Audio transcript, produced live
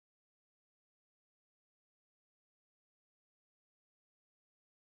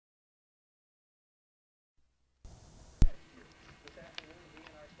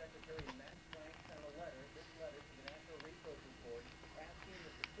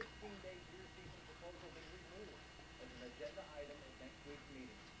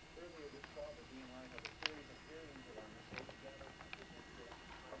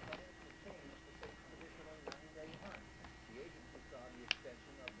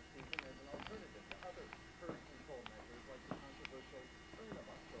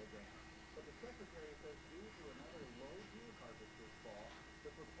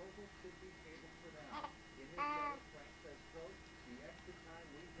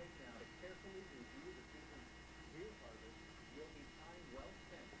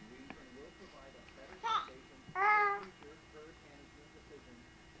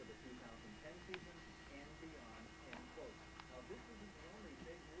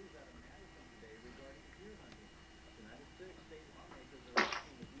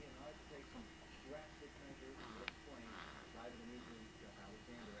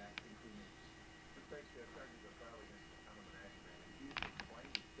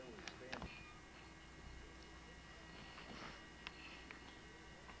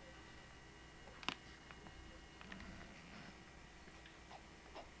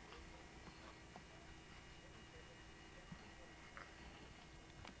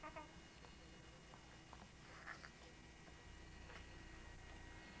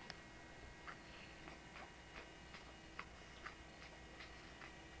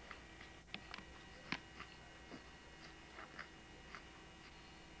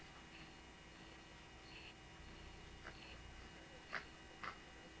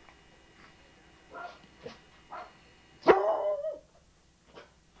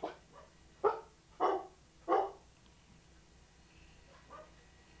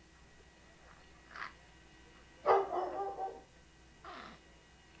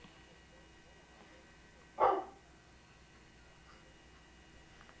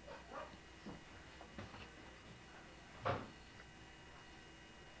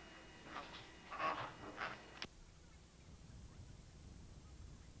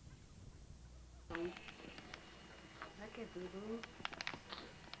boo-boo.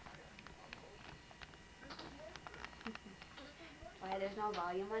 Why, there's no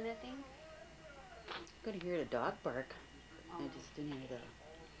volume on that thing? Could hear the dog bark. Oh. I just didn't hear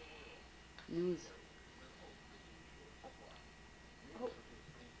the news. Oh.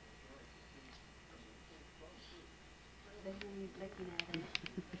 Look at me looking at it.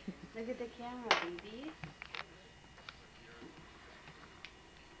 Look at the camera, baby.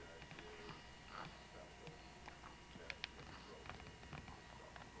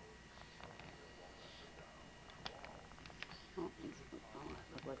 Oh, it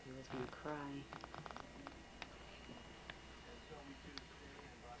looked like he was going to cry.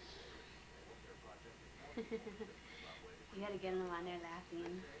 You gotta get him on there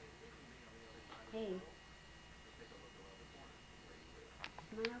laughing. Hey.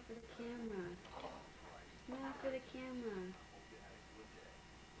 Smile for the camera. Smile for the camera.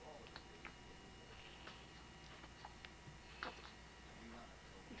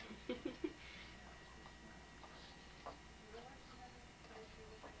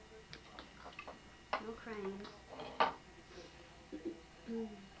 No crying.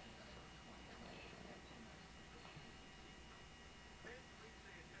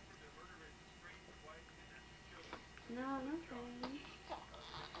 No, no crying.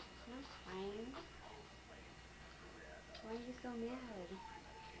 No crying. Why are you so mad?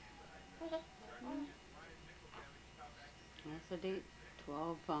 That's the date.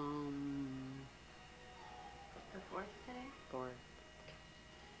 12, The 4th today? 4.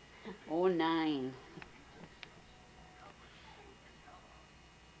 09.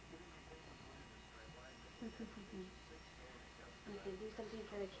 Okay, do something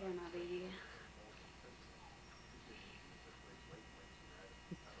for the camera, baby.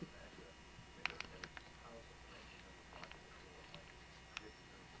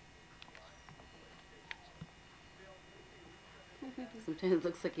 Sometimes it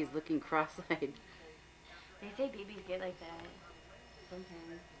looks like he's looking cross-eyed. They say babies get like that.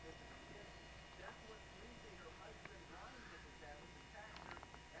 Sometimes.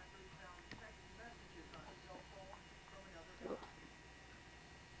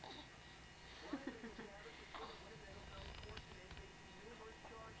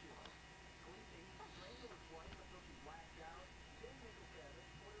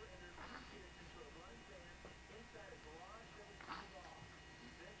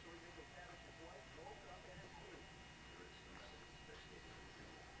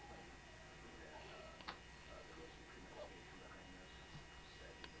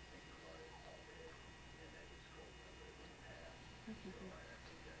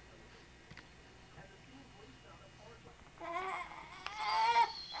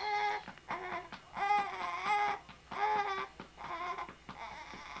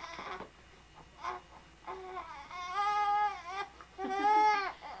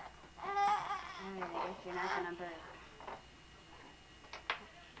 You're not gonna burp.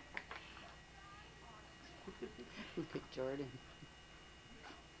 Look at Jordan.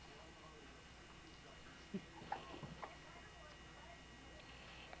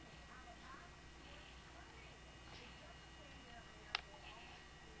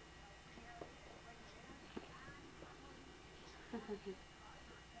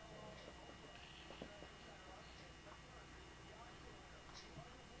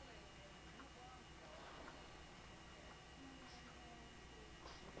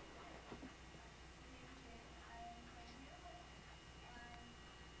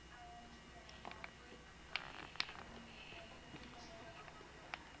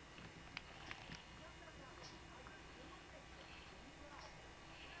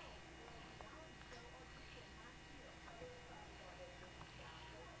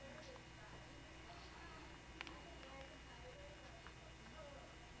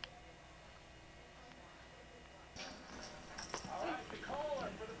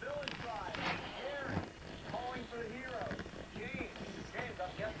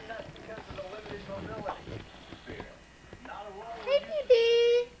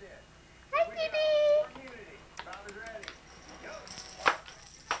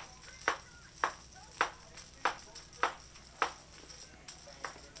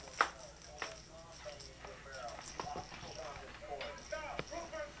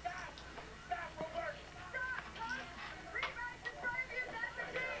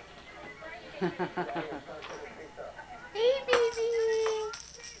 Hey, baby.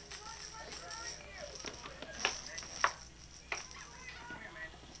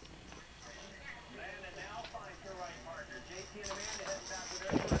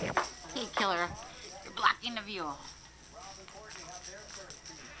 Hey, killer. You're blocking the view.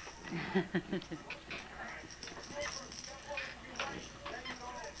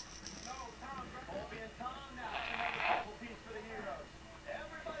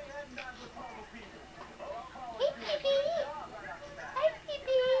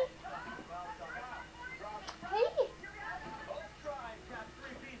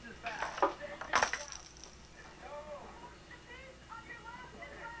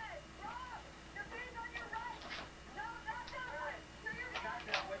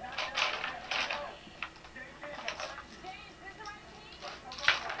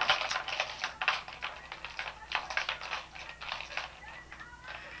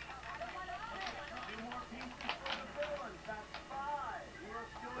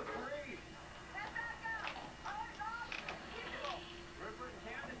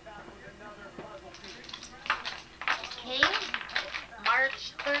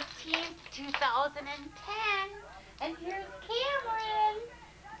 March 13th, 2010. And here's Cameron.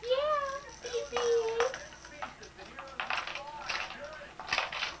 Yeah, baby.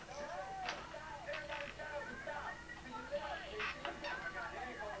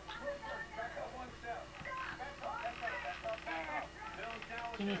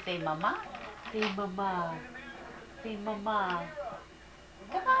 Can you say mama? Say mama. Say mama.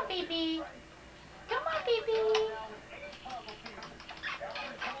 Come on, baby. Come on, baby.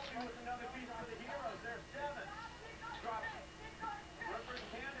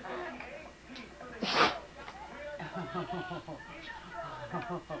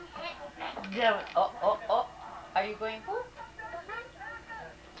 Oh. Are you going? Oh.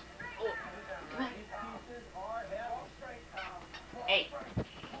 Come on. Hey,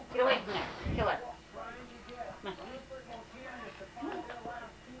 get away from there. Killer. Come on.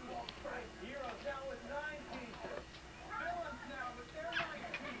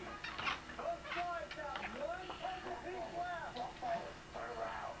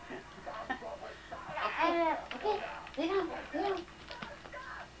 Okay, lay down.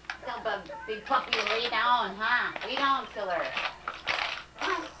 Tell big puppy to lay down, huh? Lay down, killer.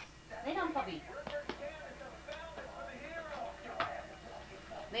 Come on, lay down, puppy.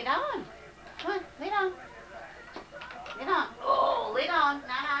 Lay down. Come on, lay down. Lay down. Oh, lay down.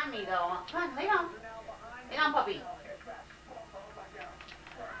 Not on me, though. Come on, lay down. Lay down, puppy.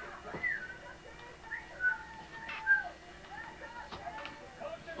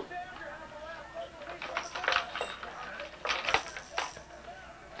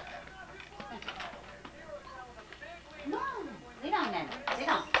 Come on. Lay down, then. Lay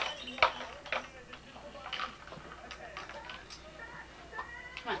down.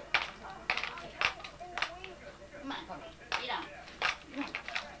 Come on. Come on, puppy. Lay down. Come on.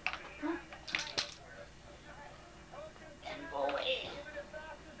 Come on. And go away.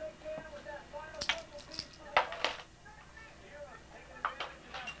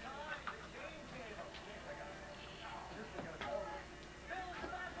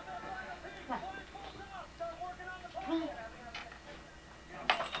 Come on.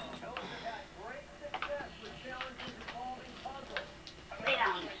 Lay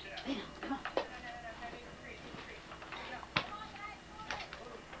down. Lay down. Come on.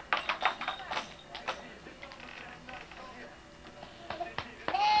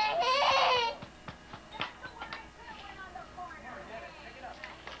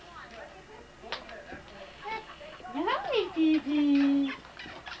 Hi, baby.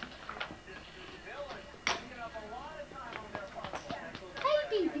 Hi,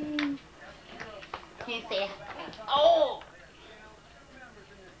 baby. Can you say, oh?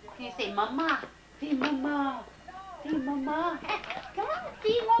 Can you say mama? Say mama. Say mama. Come on,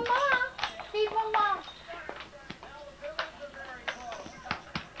 say mama. Say mama.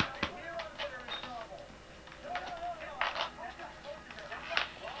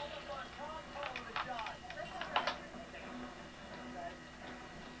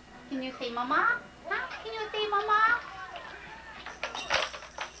 Can you say mama? Huh? Can you say mama?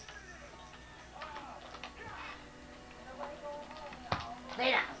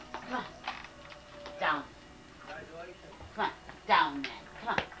 Lay down. Come on. Down. Come on. Down, man. Come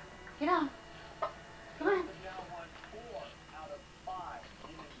on. Get on. Come on. Come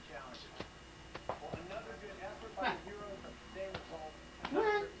on. Come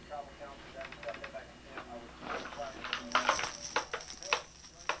on.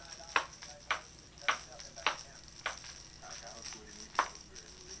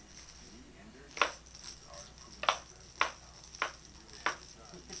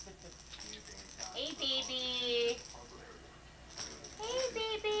 Hey, baby. Hey,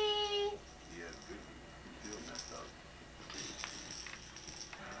 baby.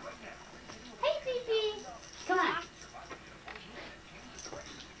 Hey, baby. Come on.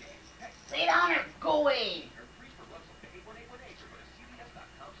 Lay down or go away.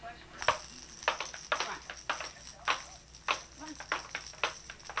 Come on. Come on.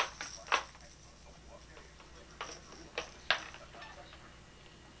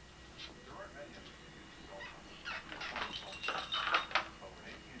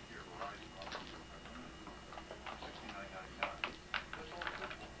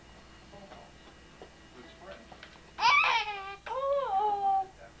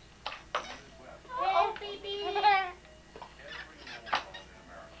 Oh, baby.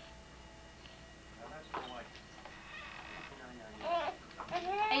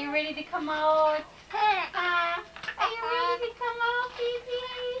 Are you ready to come out? Are you ready to come out, baby?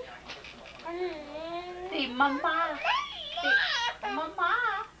 Say mama. Say mama.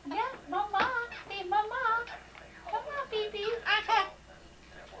 Yeah, mama. Say mama. Come on, baby.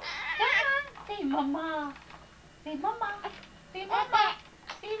 mama. Say mama. Say mama.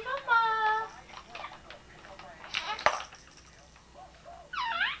 Say mama.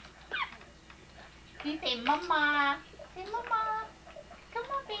 You say mama. Say mama. Come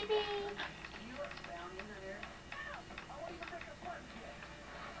on, baby.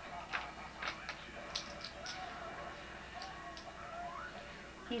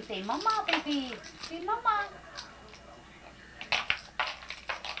 You say mama, baby. Say mama.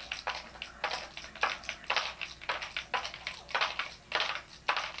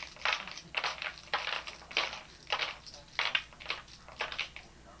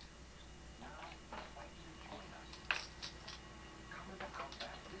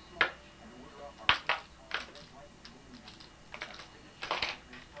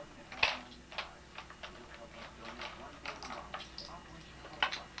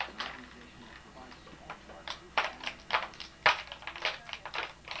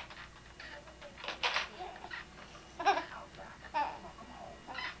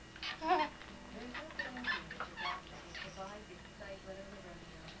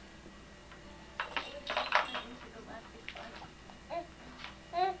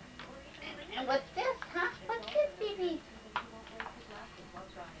 What's this, huh? What's this, baby?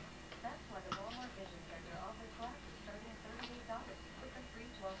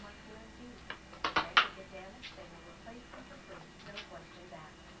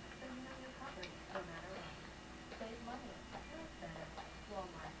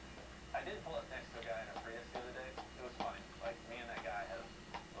 I did pull up next to a guy in a Prius the other day. It was funny. Like, me and that guy had a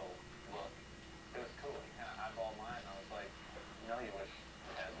little look. It was cool. He kind of eyeballed mine, and I was like, you know, you wish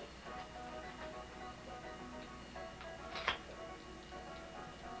you had this.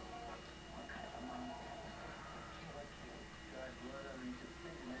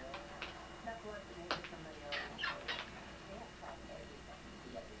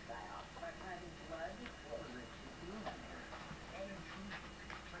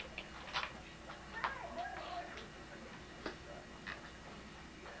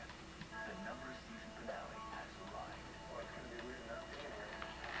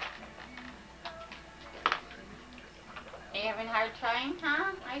 Are you having a hard time,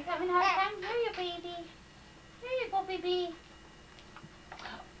 huh? Are you having a hard time? Here you, baby. Here you go, baby.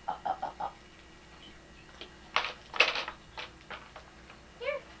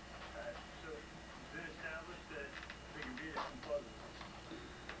 Here.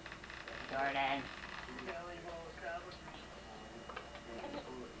 Jordan.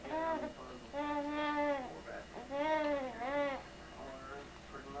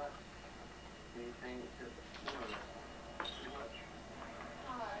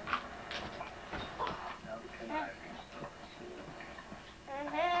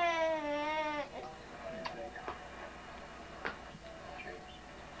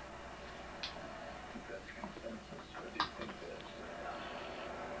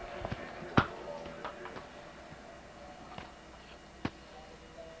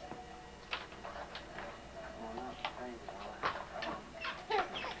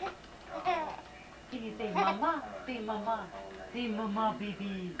 Can you say mama? Say mama. Say mama,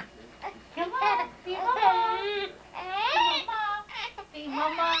 baby. Come on. Say mama. Say mama. Say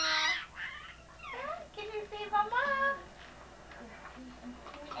mama. Can you say mama?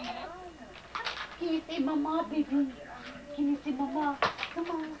 Can you say mama, baby? Can you say mama? Come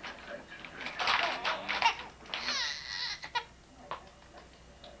on.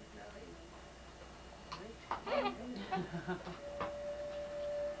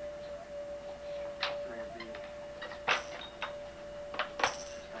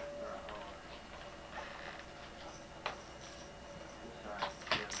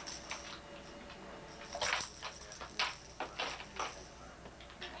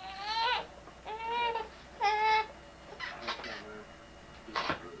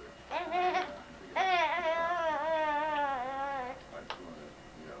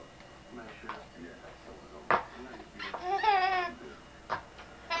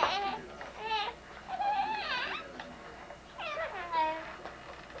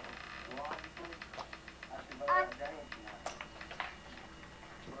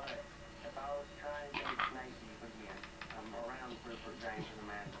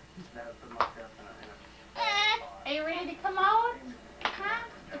 Are you ready to come out? Huh?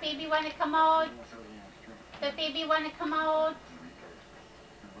 The baby want to come out? The baby want to come out?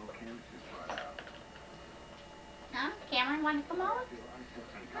 Huh? Cameron want to come out?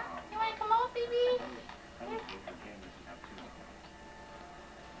 Huh? You want to come out, baby?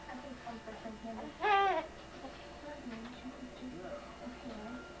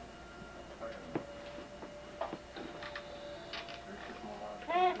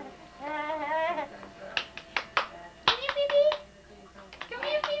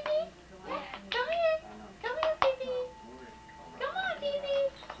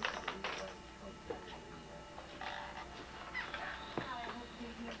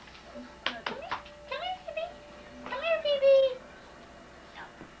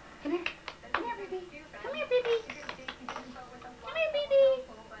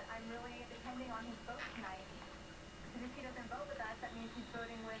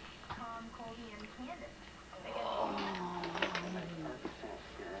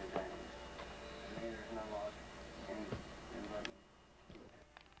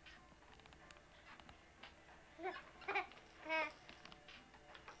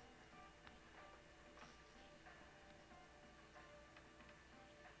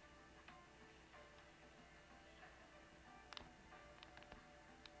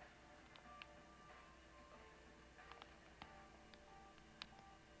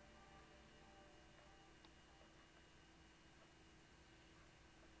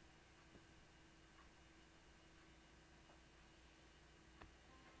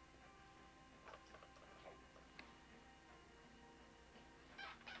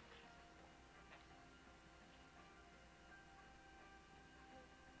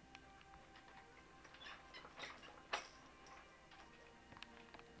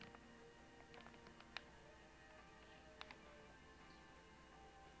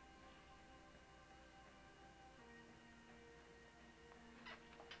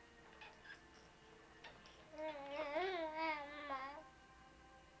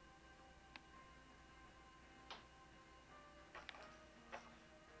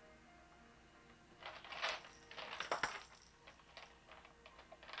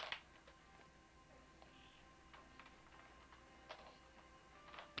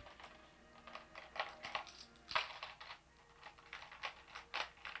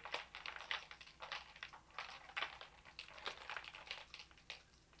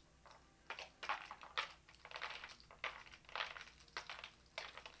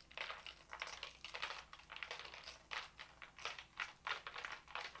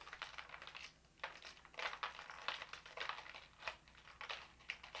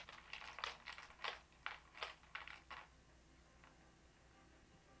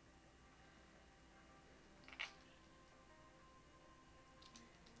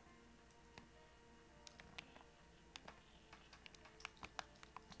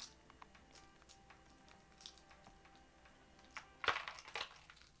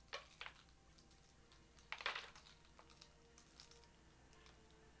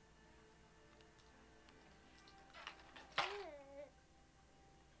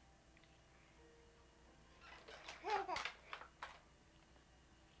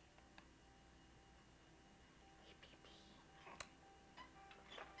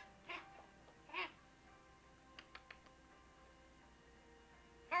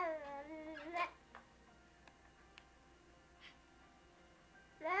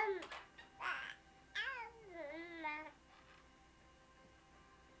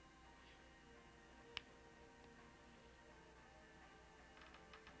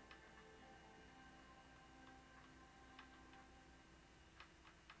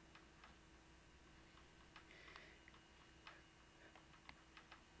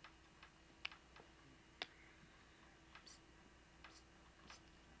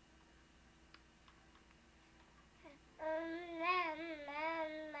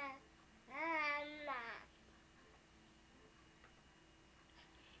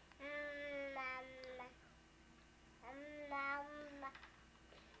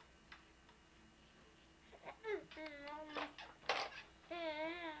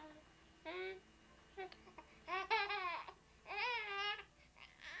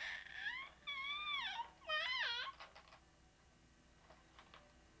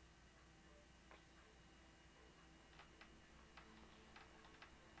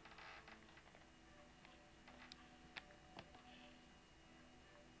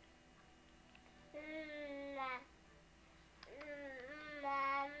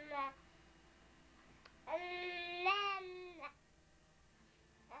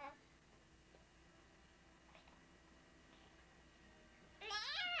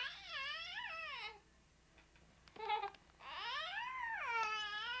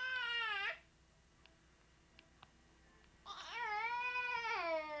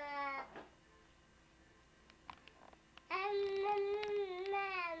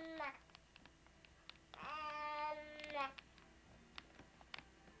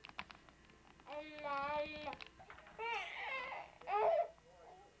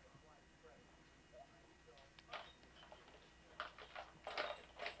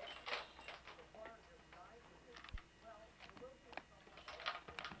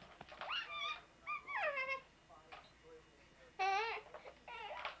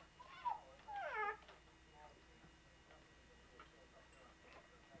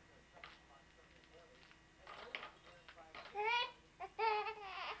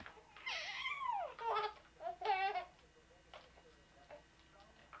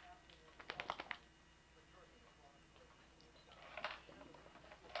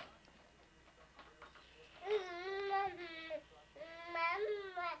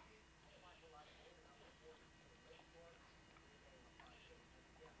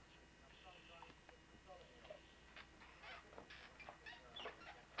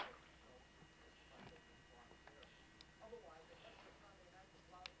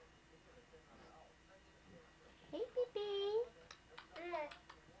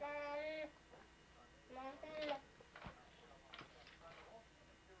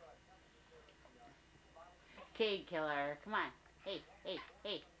 Cade killer. Come on. Hey, hey,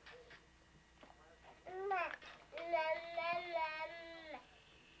 hey.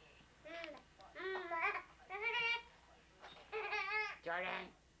 Jordan.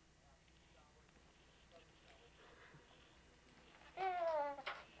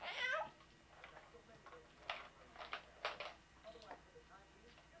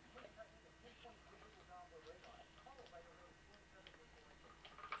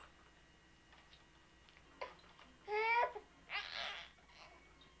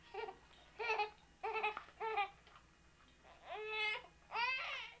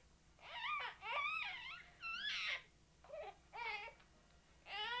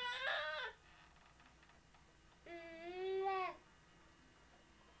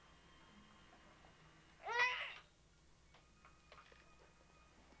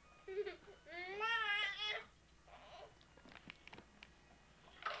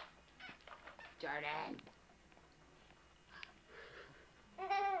 Jordan.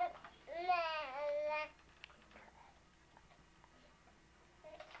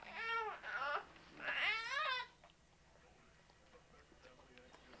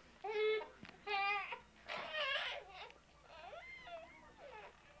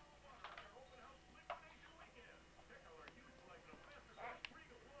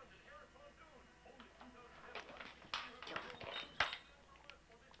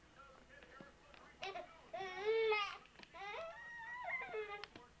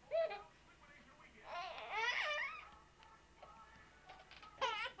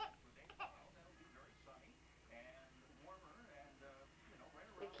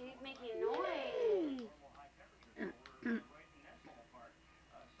 The kitty's making noise.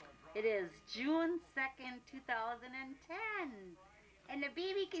 It is June 2nd, 2010. And the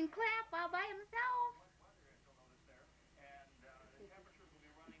baby can clap all by himself.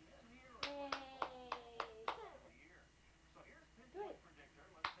 Good.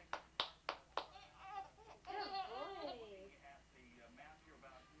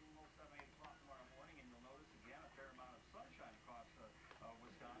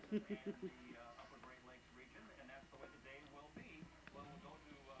 And the upper Great Lakes region, and that's the way the day will be. We'll go to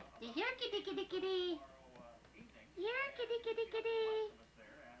You hear kitty, kitty, kitty. tomorrow evening. Here, kitty, kitty, kitty.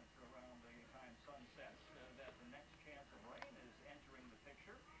 There after around the time sun sets, that the next chance of rain is entering the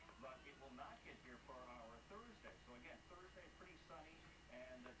picture, but it will not get here for our Thursday. So again, Thursday pretty sunny,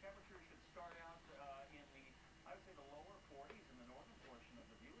 and the temperature should start out in the, I would say, the lower 40s in the northern portion of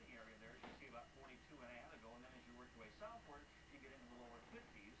the viewing area there. You see about 42 an hour ago, and then as you work your way southward, you get into the lower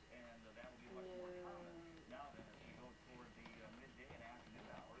 50s, and that will be much more common. Now then, as you go toward the midday and afternoon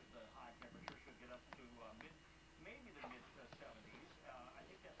hours, the high temperature should get up to maybe the mid-70s. I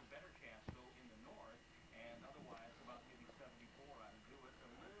think that's a better chance, though, in the north, and otherwise about maybe 74 ought to do it. A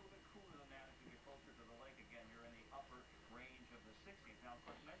little bit cooler than that if you get closer to the lake. Again, you're in the upper range of the 60s. Now, of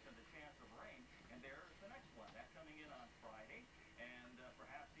course, I mentioned the chance of rain, and there's the next one. That coming in on Friday, and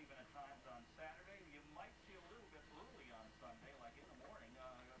perhaps even at times on Saturday. You might see a little bit early on Sunday, like in the morning,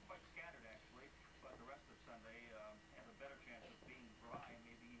 quite scattered actually, but the rest of Sunday has a better chance of being dry,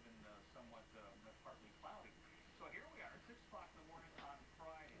 maybe even somewhat partly cloudy. So here we are, 6 o'clock in the morning on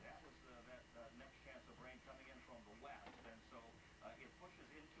Friday. That was that next chance of rain coming in from the west, and so it pushes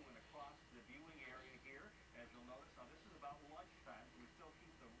into and across the viewing area here, as you'll notice. Now this is about lunchtime, so we still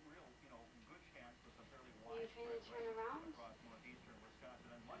keep the real, good chance with some fairly widespread rain across northeastern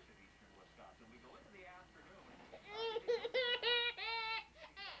Wisconsin and much of eastern Wisconsin. We go into the afternoon. And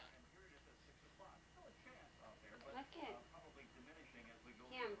here it is at 6 o'clock. Still a chance out there, but probably diminishing as we go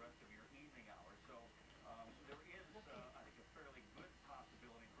through the rest of your evening hours. So there is, I think, a fairly good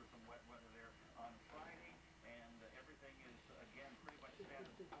possibility for some wet weather there on Friday, and everything is, again, pretty much status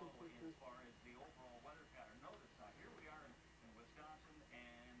quo as far as the overall weather pattern. Notice, here we are in Wisconsin,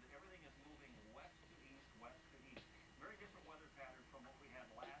 and everything is moving west to east, west to east. Very different weather pattern from what we had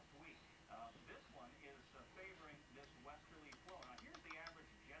last week. This one is favoring this westerly flow. Now, here's the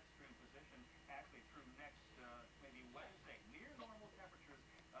average jet stream position actually through next, maybe Wednesday. Near normal temperatures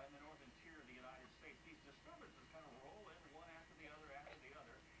in the northern tier of the United States. These disturbances kind of roll in one after the other,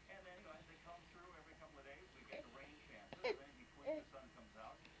 and then as they come through every couple of days, we get the rain chances, and then between the sun comes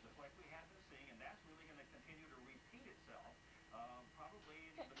out, just like we have been seeing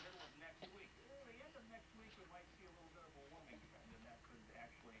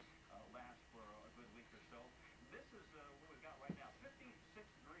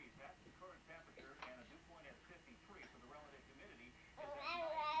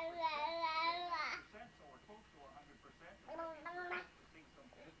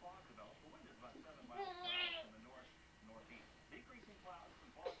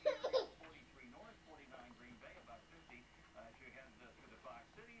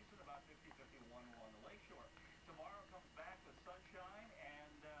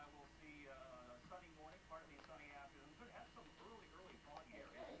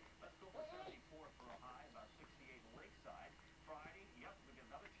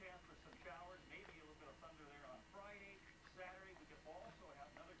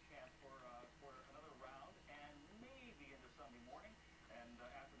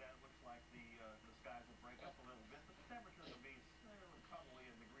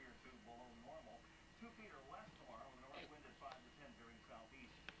feet or less tomorrow. A north wind at 5 to 10 during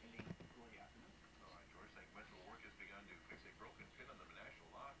southeast. Ending early afternoon. All right, George, thank you much. Well, work has begun to fix a broken pin on the Menasha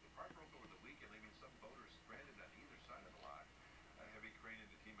lock. The part broke over the weekend, leaving some boaters stranded on either side of the lock. A heavy crane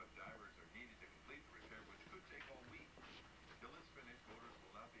and a team of divers are needed to complete the repair, which could take all week. Until it's finished, boaters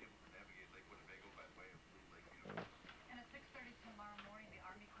will not be able to navigate Lake Winnebago by way of Blue Lake Beautiful. And at 6:30 tomorrow morning, the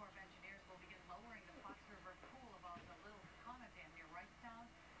Army Corps of Engineers will begin lowering the Fox River pool above the Little Tacona Dam near Wrightstown.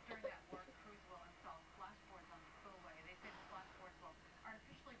 During that work, crews will install flashboards on the spillway. They say the flashboards will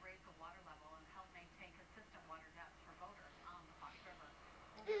artificially raise the water level and help maintain consistent water depth for boaters on the Fox River.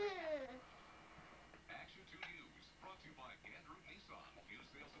 We'll be right back. Action 2 News, brought to you by Andrew Nissan. New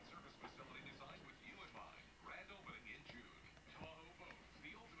sales and service facility designed with you in mind. Grand opening in June. Tahoe Boats,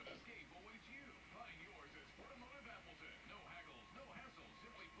 the ultimate escape awaits you. Find yours at Sport Automotive Appleton. No haggles, no hassles.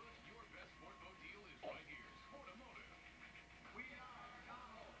 Simply put, your best sport boat deal is right here. Sport Automotive. We are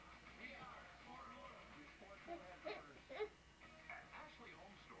Tahoe. We are Sport Automotive. We sport boat headquarters. At Ashley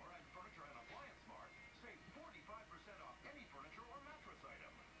Home Store and Furniture and Appliance Mart, save 45% off any furniture or mattress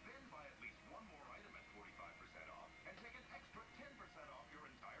item. Then buy at least one more item at 45% off and take an extra 10% off your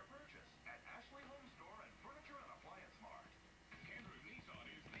entire purchase at Ashley Home Store and Furniture and Appliance Mart. Andrew Nissan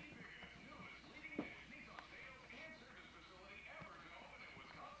is the biggest, newest, leading-edge Nissan sales and service facility ever to open in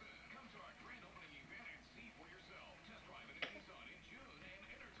Wisconsin. Come to our grand opening event and see for yourself. Test drive a new Nissan in June and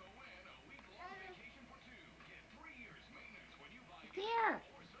enter to win a week-long vacation for two. Get 3 years maintenance when you buy There.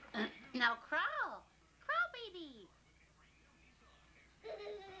 or certified used. Now crawl. Crawl, baby.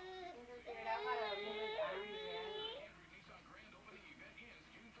 Andrew figured out how to move his arms in. Andrew Nissan grand opening event ends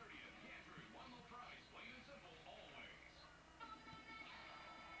June 30th. Andrew, one low price, plain and simple, always.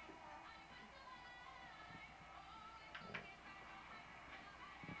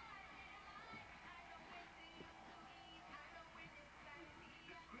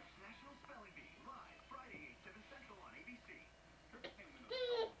 The Scripps National Spelling Bee, live Friday, 8/7 Central on ABC.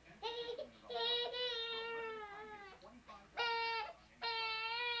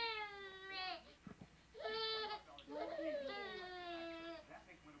 That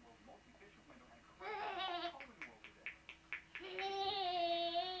makes Winter World multi-facial window and correct all Winter World today. Family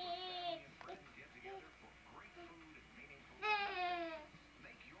and friends get together for great food and meaningful time.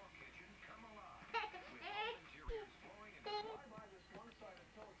 Make your kitchen come alive with all interiors flooring and Why buy this one-sided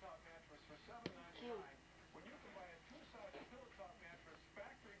pillow top mattress for $7.99 when you can buy a two-sided pillow top mattress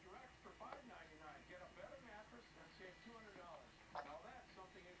factory direct for $5.99? Get a better mattress and save $200. Now that's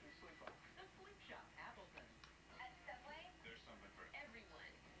something you can sleep on. The Sleep Shop, Appleton. At Subway, There's something for everyone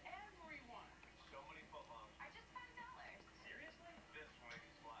Everyone. so many footlongs. are just $5. Seriously? This will make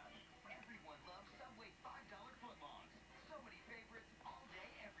a splash. Everyone loves Subway $5 footlongs. So many favorites all day,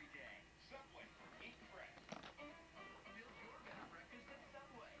 every day. Subway, eat fresh. Build your better breakfast at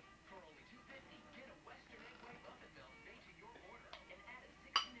Subway. For only $2.50, get a Western Egg White Muffin Melt made to your order and add a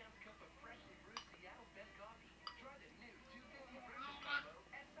 16-ounce cup of freshly brewed Seattle Best coffee. Try the new $2.50 breakfast combo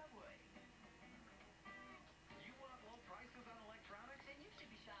at Subway. You want low prices on electronics? Then you should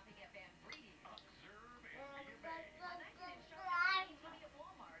be shopping at Van Breedy's. Observe and be amazed. A 19-inch sharp TV at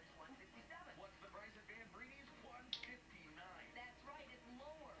Walmart is $167. What's the price at Van Breedy's? $159. That's right, it's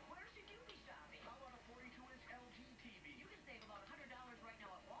lower. Where should you be shopping? How about a 42-inch LG TV? You can save about $100 right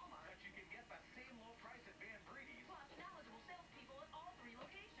now at Walmart. But you can get the same low price at Van Breedy's Plus knowledgeable salespeople at all 3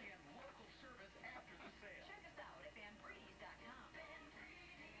 locations. and local service after the sale. Check us out at vanbreedys.com. Van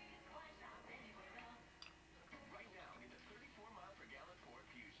Breedy's, why shop anywhere else? Right now in the 34 mile per gallon Ford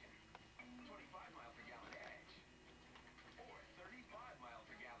Fusion, 25 mile per gallon Edge, or 35 mile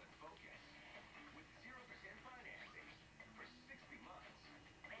per gallon Focus with 0% financing for 60 months.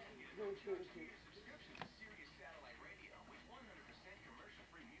 And get a no-charge 2-year subscription to Sirius Satellite Radio with 100%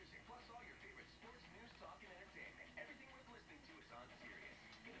 commercial-free music, plus all your favorite sports, news, talk, and entertainment. Everything worth listening to is on Sirius.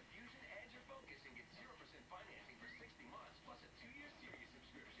 Get a Fusion, Edge, or Focus and get 0% financing for 60 months, plus a 2-year Sirius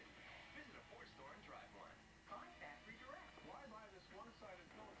subscription. Visit a Ford store and drive one. Buy factory direct. Why buy this one-sided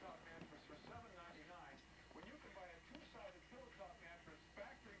pillow top mattress for $7.99 when you can buy a two-sided pillow top mattress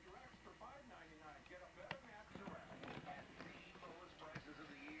factory direct for $5.99? Get a better mattress direct at the lowest prices of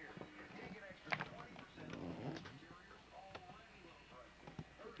the year. Take an extra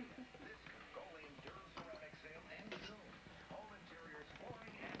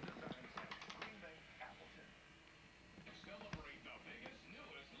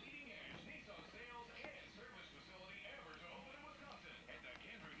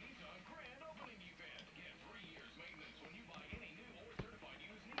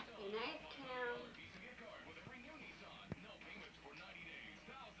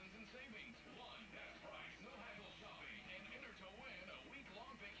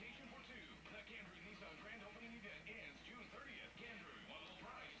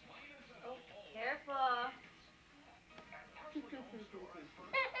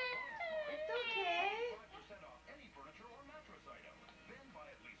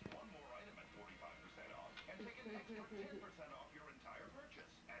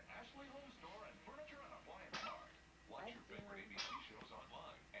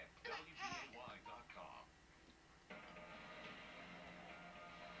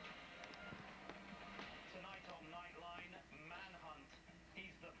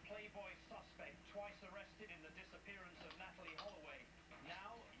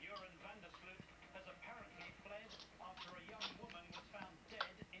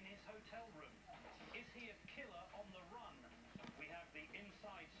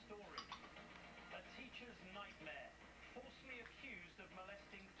nightmare, falsely accused of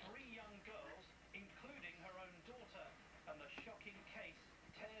molesting 3 young girls, including her own daughter, and the shocking case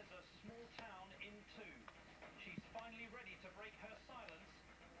tears a small town in two. She's finally ready to break her silence,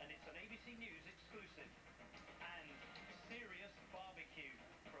 and it's an ABC News exclusive. And serious barbecue,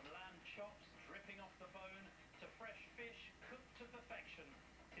 from lamb chops dripping off the bone to fresh fish cooked to perfection.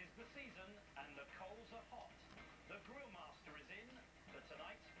 'Tis the season and the coals are hot. The grill master is in for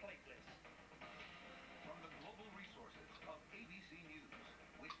tonight's plate list. From the global resources of ABC News,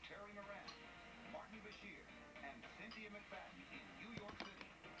 with Terry Moran, Martin Bashir, and Cynthia McFadden in New York City.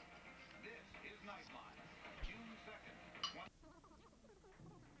 This is Nightline, June 2nd.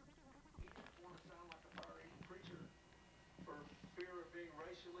 Want to sound like a fiery preacher for fear of being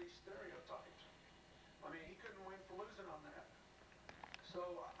racially stereotyped. I mean, he couldn't win for losing on that.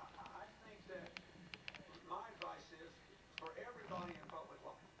 So I think that my advice is for everybody in public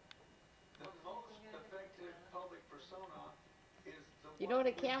life, the most effective public persona is the You know one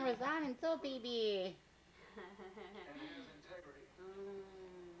the with camera's on and so, baby. and has integrity.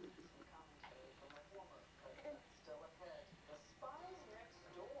 Commentary from a former president still ahead. The spies next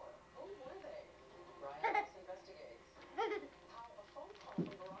door. Who were they? Ryan House investigates. How a phone call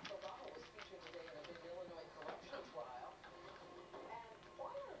from Barack Obama was featured today in a big Illinois corruption trial. And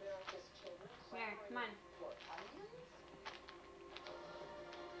why are America's children Here, come on. for onions?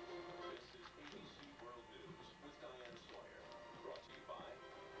 This is ABC World News with Diane Sawyer. Brought to you by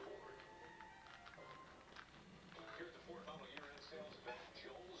Ford. Here at the Ford Model Year-End Sales Event,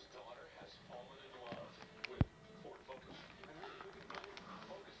 Joel's daughter has fallen in love with Ford Focus. And her looking good.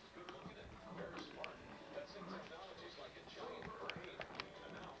 Focus is good looking and very smart. That same technology is like a giant brain.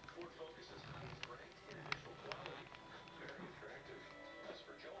 And now, Ford Focus is highly ranked in initial quality. Very attractive. As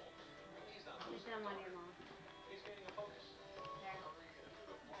for Joel, he's not You losing don't want a your daughter. mom. He's getting a Focus. There. Hurry into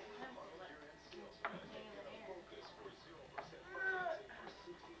the Ford Model Year-End Sales Event and get a Focus for 0% financing for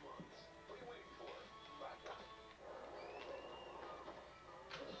 60 months. What are you waiting for? Buy one.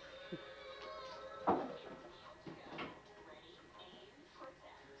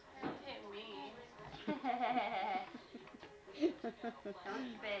 Don't hit me. Don't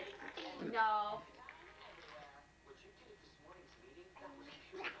spit. No. What you did at this morning's meeting, that was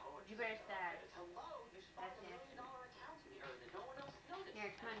pure poetry. You better start. Hello, you spotted That's $1 it. million accounting error that no one else noticed.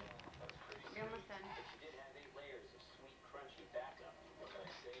 Here, come on. You're almost done. But you did have 8 layers of sweet, crunchy backup. What can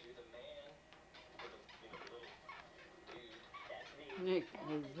I say? You're the man. You're the, little dude. That's me.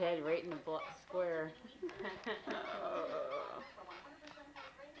 His head right in the square.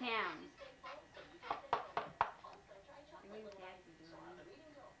 Cam.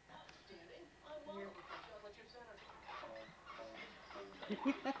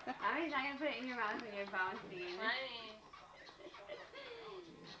 I'm not gonna put it in your mouth when you're bouncing.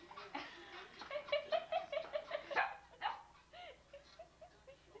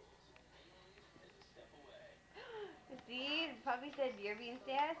 See, puppy said you're being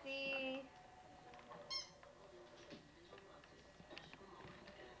sassy.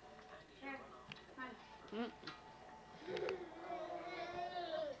 Here, come on. Here.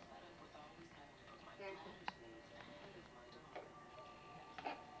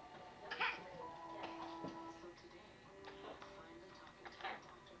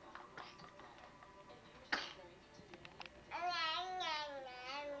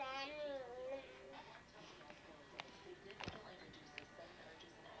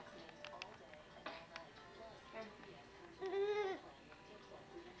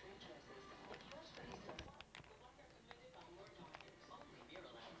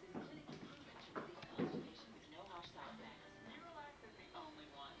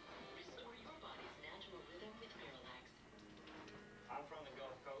 I'm from the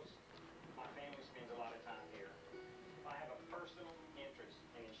Gulf Coast. My family spends a lot of time here. I have a personal interest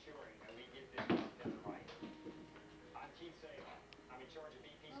in ensuring that we get this work done right. I'm Keith Saban. I'm in charge of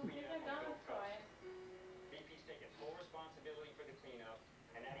BP's cleanup on the Gulf Coast. BP's taking full responsibility for the cleanup,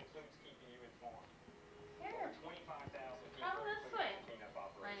 and that includes keeping you informed. Over 25,000 people are included in the cleanup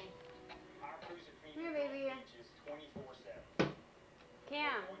operation. Our crews are cleaning Here, baby. beaches 24/7.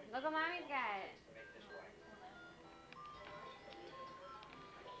 Cam, look what mommy's got. To make this right.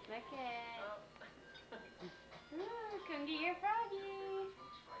 Look it. Ooh, come get your froggy.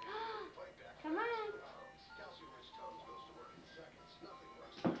 Come on. Calcium-rich toast goes to work in seconds. Nothing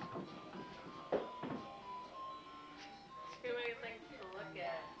works. Too many things to look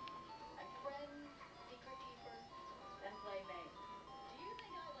at. A friend, secret keeper, and playmate. Do you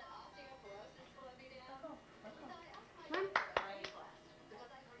think I let osteoporosis slow me down? Because I asked my Come on. doctor in class, because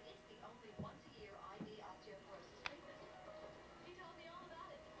I heard it's the only once-a-year IV osteoporosis treatment. He told me all about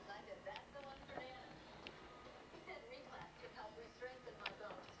it, and I said, that's the one for Nana.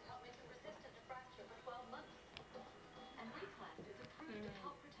 to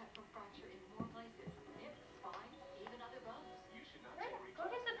help protect from fracture in more places: hips, spine, even other bones. You should not Rick, take go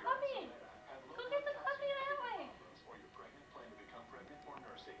get the reclass puppy. Have low Go get the blood puppy calcium, that way. problems, or you're pregnant, plan to become pregnant, or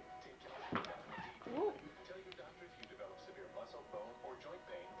nursing. Take calcium vitamin D. Ooh. Tell your doctor if you develop severe muscle, bone, or joint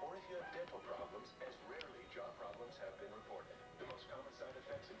pain, or if you have dental problems, as rarely jaw problems have been reported. The most common side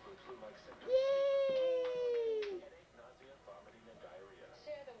effects include flu-like symptoms, Yay! headache, nausea, vomiting, and diarrhea.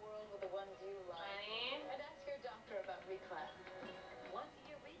 Share the world with the ones you love. Honey? And ask your doctor about Reclass. Once a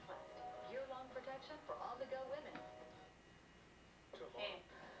year Reclass. Year-long protection for on-the-go women. Hey.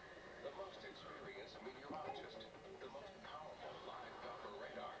 The most experienced meteorologist. The most powerful live Doppler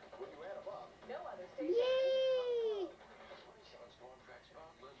radar. When you add them up, No other station. Yay! 27 storm tracks Bob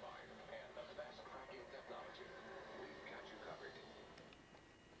Lindmeyer, and the best tracking technology. We've got you covered.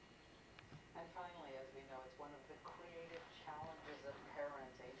 And finally, as we know, it's one of the creative challenges of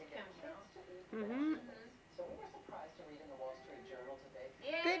parenting to get kids to eat vegetables. So we were surprised to read in the Wall Street Journal today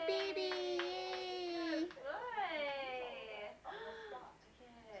Good baby! Yay! Boy. on the spot.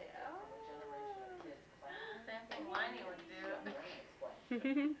 Okay. From a generation of kids clamoring. Same thing Lenny would do.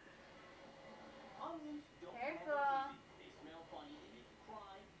 Explain. Onions don't Careful. have a physique. They smell funny, they make you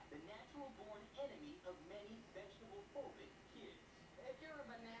cry. The natural-born enemy of many vegetable-phobic kids. If you're a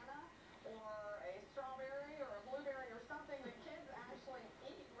banana or a strawberry or a blueberry or something that kids actually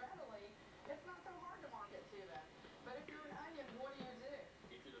eat readily, it's not so hard to market to them. But if you're an onion, what do?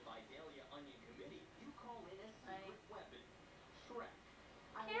 If you're the Vidalia Onion Committee, you call in a secret weapon. Shrek.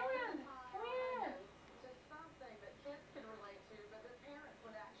 Camron, come here. Just something that kids can relate to, but their parents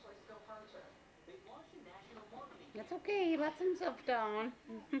would actually still purchase. They launched a national marketing That's okay, he lets himself down.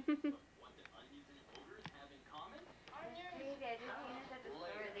 What do onions and ogres have in common? Crazy. I just seen this at the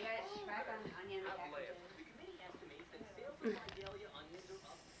store. They got Shrek on onion packages. The committee estimates that sales of Vidalia onions are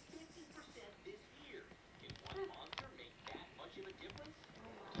up 50% this year. Can one monster make that much of a difference?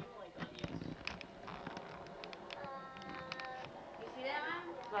 Do you like onions? You see that,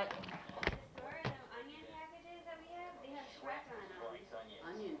 Mom? What? At the store, the onion packages that we have, they have Shrek on them. Onions.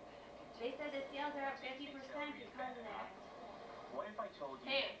 Onion. They said the sales are up 50% because of that. What if I told you?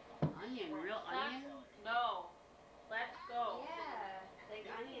 Hey. Onion, real Stop. onion? No. Let's go. Yeah, like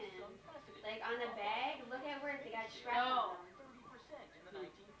onion. Like on the bag, look at where they got Shrek No. on them. 30% in the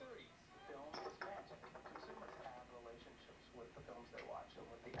 1930s. Film is magic. Consumers have relationships with the films they watch and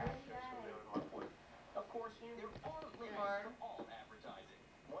with the actors who they're in love with. Of course, there are limits to all advertising.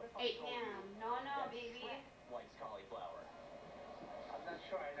 What if I Hey, told you Pam. No, that baby. Shrek Likes cauliflower. I'm not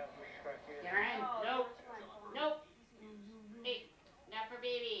sure I know who Shrek is. Karen, Oh, nope. which one? Nope. Hey, not for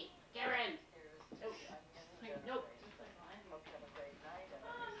baby. Karen. Nope. Nope. Hope you have a great night, and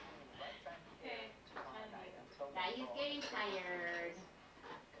we'll see you right back Okay. here tomorrow night. Until Now he's getting tired.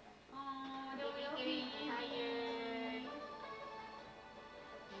 Oh, baby's getting tired.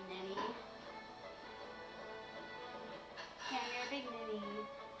 Nanny. Pam, you're a big ninny.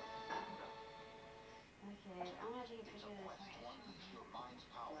 Okay, I'm gonna take a picture of this. Your mind's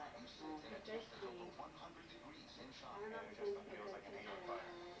power. You sit in a temperature over 100 degrees I inside. don't know if it's gonna take a good picture or not.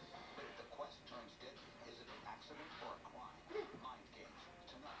 But if the quest turns deadly, is it an accident or a crime? Mind Games.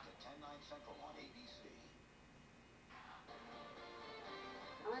 Tonight at 10, 9 Central on ABC.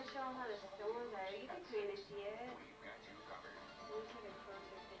 I want to show them how the stones are. You can kind of see it. We've got you covered. Let me take a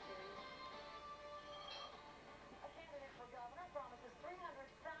closer picture. A candidate for governor promises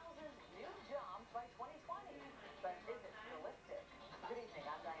 300,000 new jobs by 2020. But is it realistic? Good evening,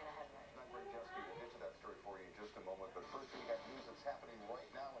 I'm Diana Hedman. I'm Greg Jeske. We'll get to that story for you in just a moment. But first, we have news that's happening right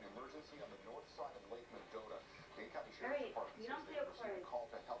now. An emergency on the north side of Lake Mendota. The County Sheriff's Hurry, Department you says don't they feel received a close. call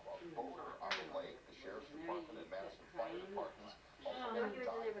to help a boater on the lake. The Sheriff's Department and Madison Fire Departments also No, he was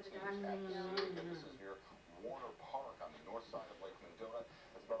in there with the diving dog. teams at the scene. And this is near Warner Park on the north side of Lake Mendota.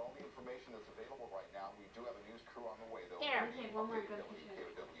 That's about all the information that's available right now. We do have a news crew on the way, though. Here. Okay, one more good picture.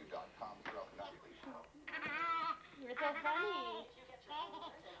 WKOW.com throughout the nightly show. You're so funny.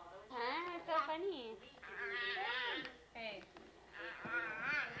 Huh? It's so funny. Hey.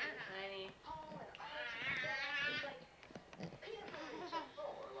 Lenny.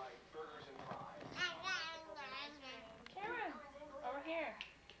 Or like burgers and fries. Camron, over here.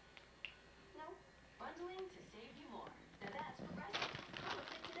 Bundling to save you more. Now that's progressive. Come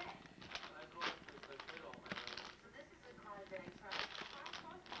with it today. So this is a car that I trust.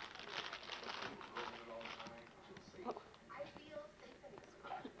 I feel safe in this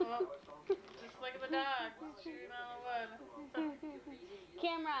car. Well, just look at the dog. Chewing on the wood.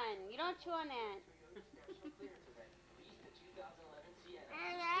 Camron, you don't chew on that.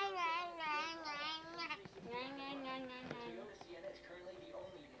 Toyota Sienna is currently the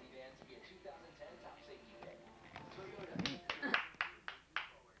only minivan to be a 2010 top safety pick. Toyota.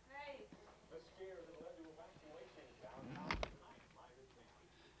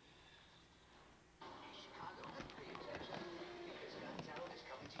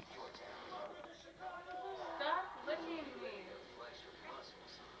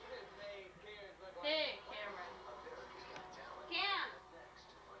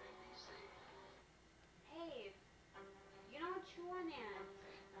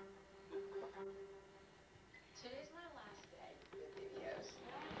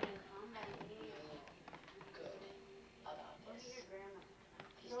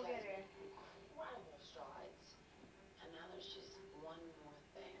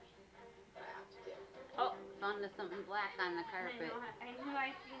 onto something black on the I carpet. know. I knew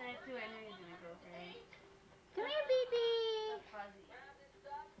I seen that too. I knew he was gonna go for it. Come here, baby. So fuzzy. Grab this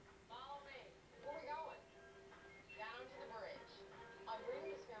stuff. Follow me. Where we going? Down to the bridge. I'm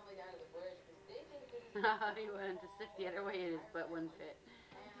bringing this family down to the bridge because they think that it's He wanted to sit the other way and his butt wouldn't fit.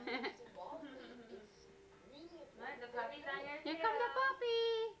 and symbolically, it's really Look, important the puppy's on your Here tail. comes the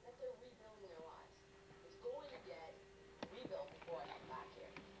puppy. that they're rebuilding their lives. It's going to get rebuilt before I come back here.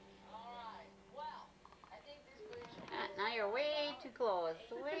 All right. Well, I think this bridge. Now you're way too close.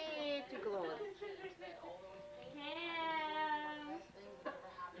 Way too close. That although it's painful, Cam. one of the best things that ever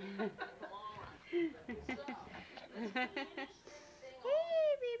happened in the long run. So, let's finish this thing off. Hey,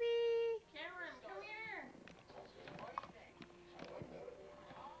 baby. Cameron, come here. What do you think?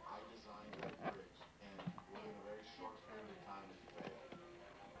 I designed that bridge, and within a very short period of time, it failed.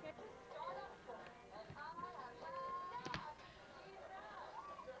 Start up front, and I have had enough.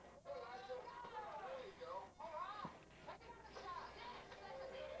 There you go. All right, take another shot. 6 seconds.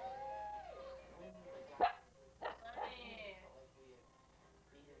 Honey. Hey.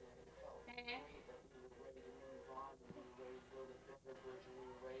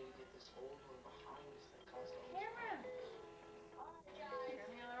 Cameron. All right, guys.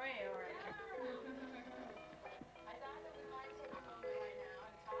 Turn the other way, or. I thought that we might take a moment right now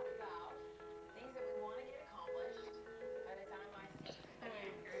to talk about things that we want to get accomplished by the time I see you. Okay,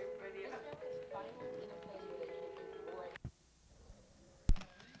 great video. This film is finally in a place where they can embrace.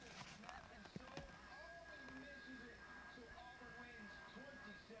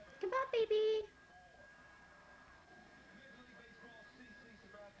 Come on, baby.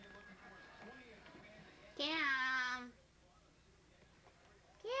 Cam.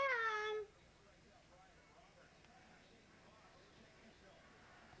 Cam.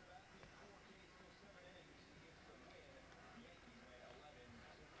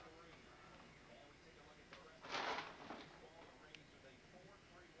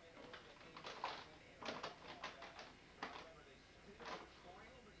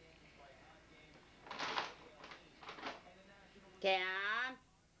 Cam.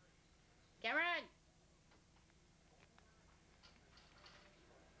 Cameron.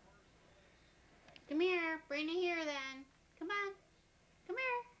 Come here. Bring it here then. Come on. Come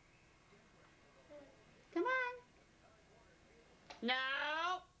here. Come on. No.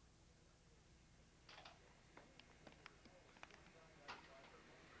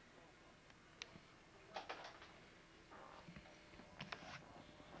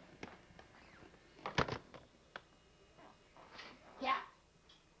 Yeah.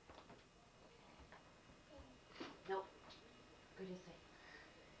 Nope. Go this way.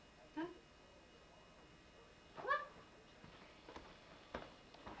 Huh? Come on.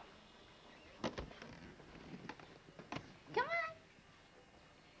 Come on.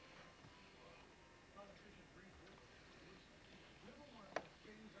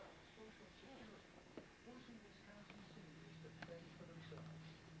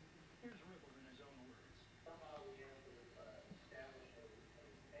 Here's Ripple in his own words. Somehow we have to establish a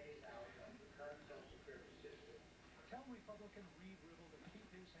phase out of the current social security system. Tell Republican Reed Ripple to keep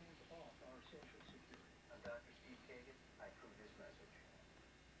his hands off our Social Security. I'm Dr. Steve Kagan. I approve this message.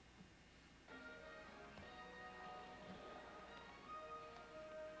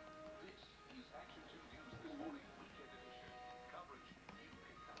 This is Action 2 News this morning, weekend edition. Coverage you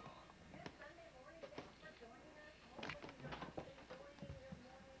can count on. Good Sunday morning. Thanks for joining us. Hopefully you're up and enjoying your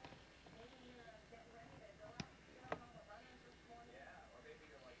morning. Maybe you're getting ready to go out and get on all the runners this morning. Yeah, or maybe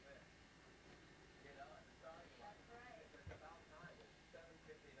you're like this. Get on the starting line. That's right. It's about time. It's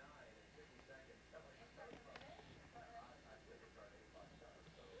 7:59 and 50 seconds. It's a minute. I believe it's our 8 o'clock start,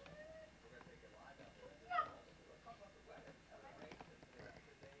 so we're going to take it live out there. Let's talk about the weather. LA race and the rest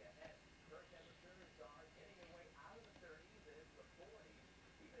of the day ahead. Current temperatures are getting their way out of the 30s and into the 40s.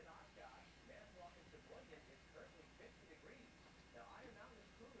 Even in Oshkosh, Manitowoc and Sheboygan, it's currently 50 degrees. Now, Iron Mountain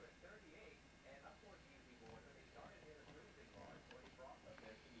is cooler at 38, and up towards the UP border, they started near the cruising bar, so any frost up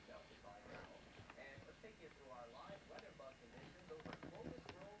there can be melted by now. And let's take you through our live weather bug conditions over Clovis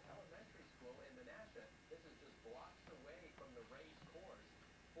Grove Elementary School in Menasha. This is just blocks away from the race course.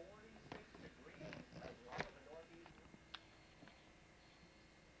 46 degrees as well in the northeast.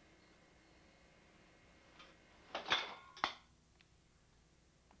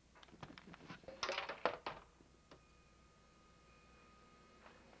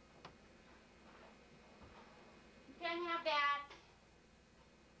 You can't have that.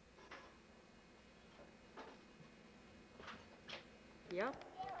 Yep.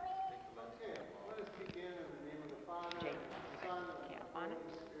 Okay, let us begin in the name of the Father, and the Son, and the Holy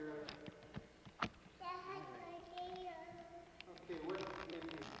Spirit. Okay, what's the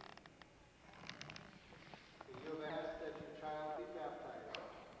name?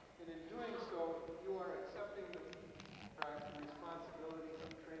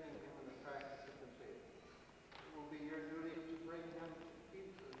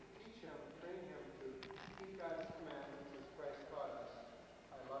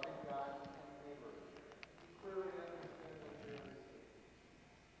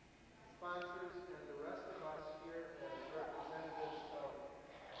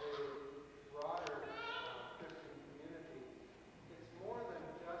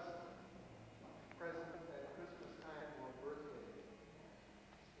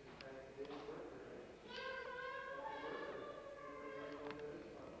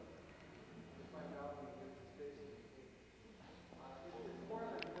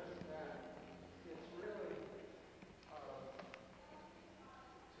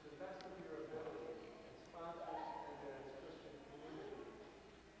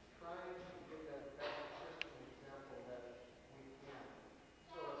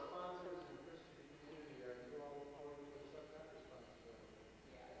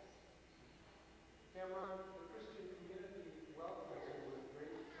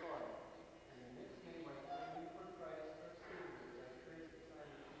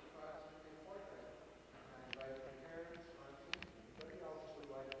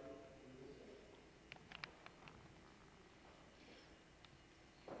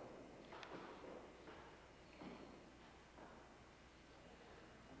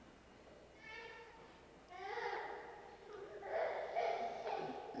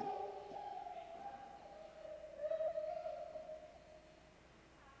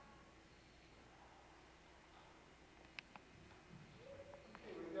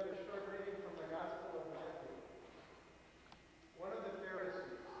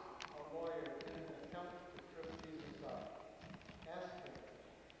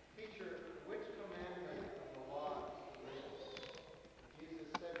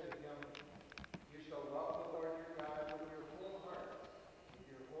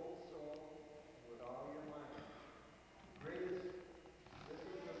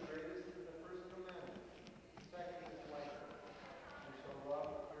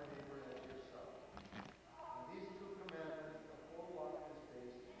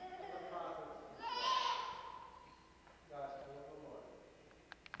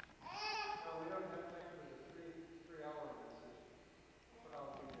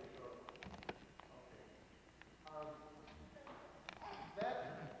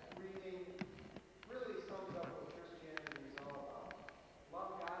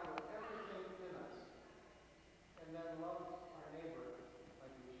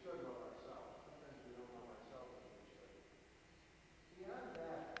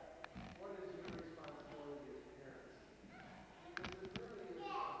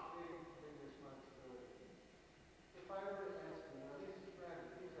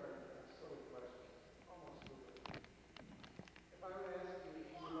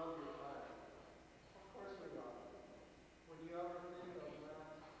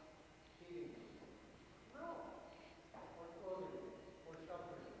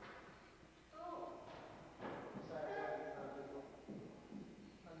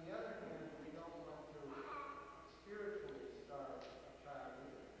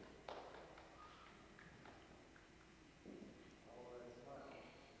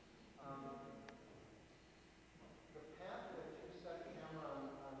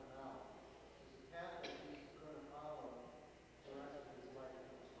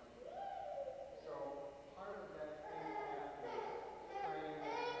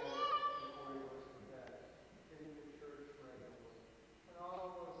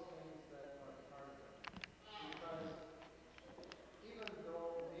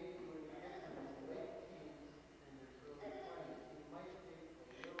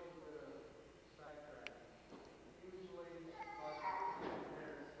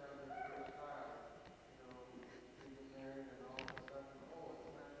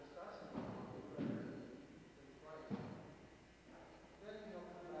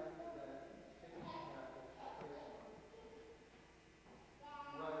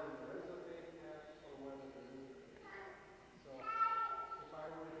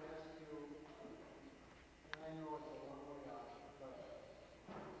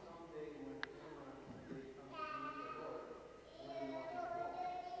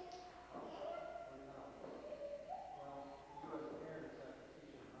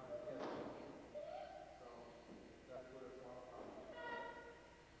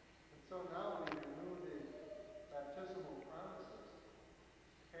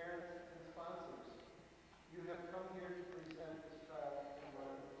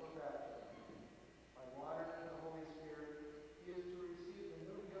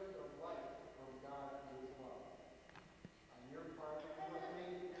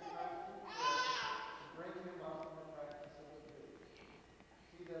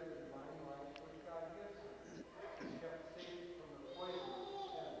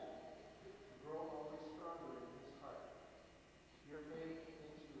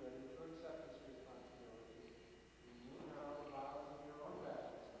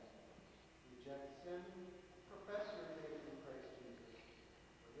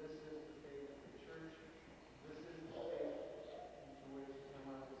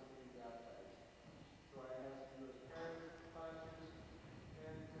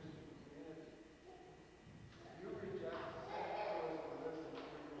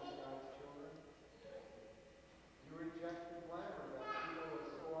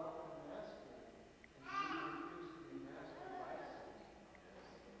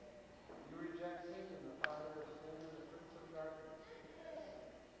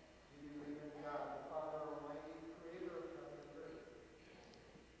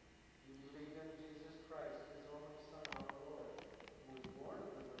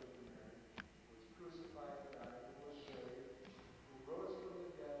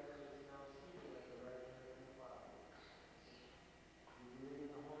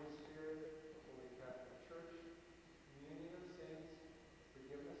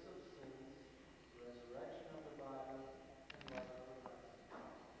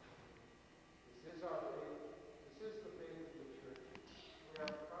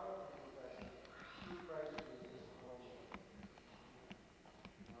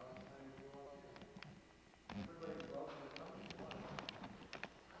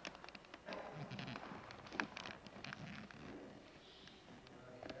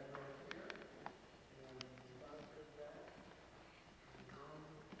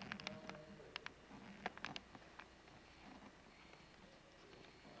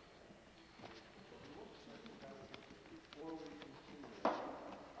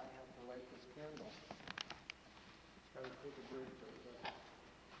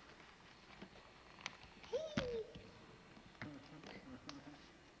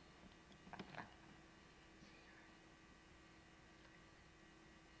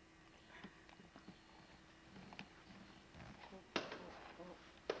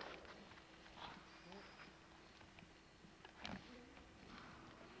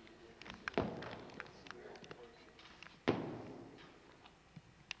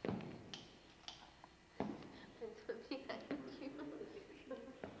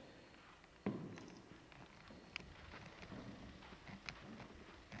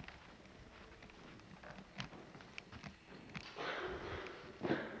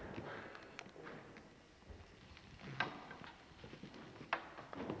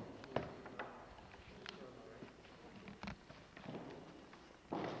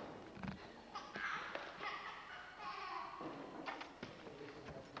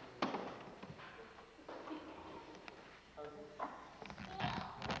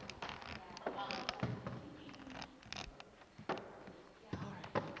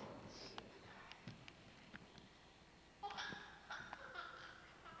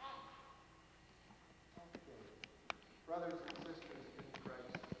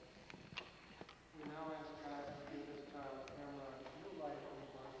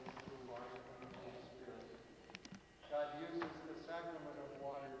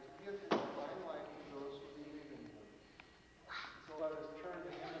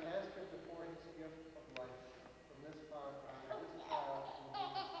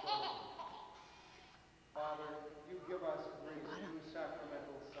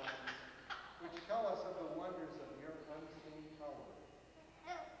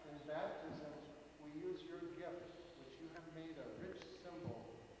 made a rich symbol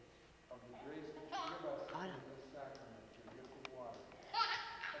of the grace that you give us in this sacrament, your gift of water.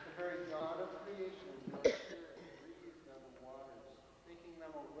 At the very dawn of creation, your Spirit breathed on the waters, making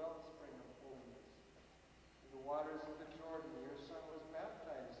them a wellspring of holiness. In the waters of the Jordan, your Son was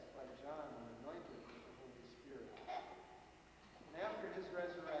baptized by John and anointed with the Holy Spirit. And after his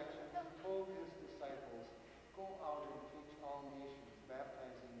resurrection, he told his disciples, "Go out and teach all nations,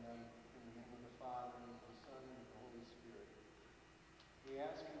 baptizing them in the name of the Father, and of the Son, and of the Holy Spirit." We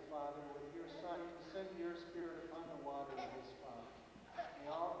ask you, Father, with your Son, to send your Spirit upon the water of this fountain. May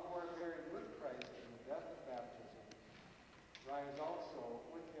all who are buried with Christ in the death of baptism rise also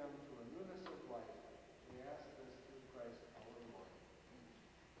with him to a newness of life. We ask this through Christ our Lord.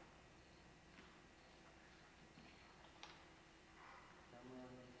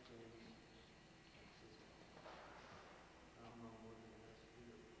 Camron, James, and Cisco. Now, Mom, we're going to ask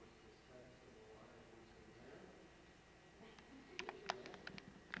you to put this text of the water into there.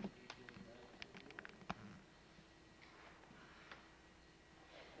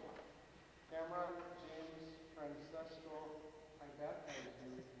 Camron, James, Francesco, I baptize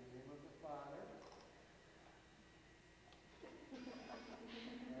you in the name of the Father,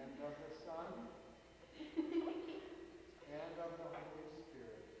 and of the Son, and of the Holy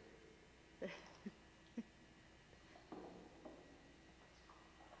Spirit.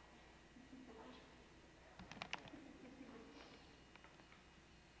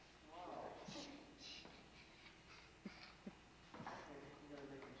 Wow. Okay, you gotta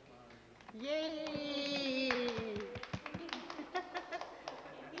make him smile. Yay!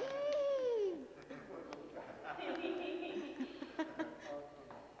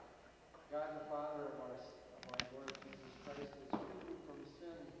 God, the Father of our Lord Jesus Christ, has freed you from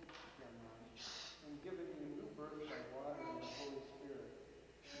sin, Camron, and given you new birth by water and the Holy Spirit.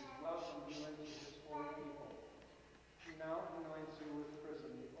 He has welcomed you into his holy people. He now anoints you with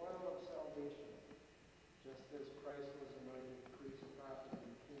chrism, the oil of salvation. Just as Christ was anointed priest, prophet,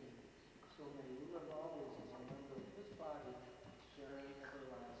 and king, so may you live always as a member of his body, sharing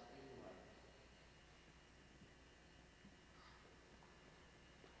everlasting life.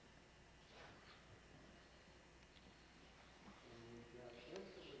 And we've got this,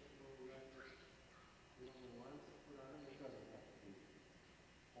 which will let us, the only ones to put on, it doesn't have to be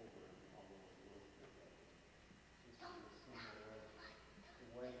over and all over the world. This is a symbol of the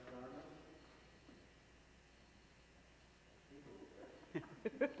white garment.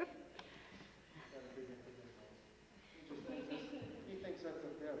 He thinks that's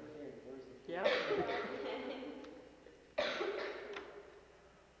a bib. Hey, where's the Yeah.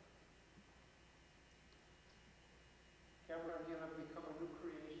 Camron, you have become a new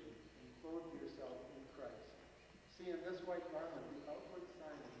creation and clothed yourself in Christ. See in this white garment the outward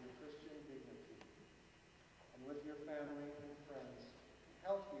sign of your Christian dignity. And with your family and friends,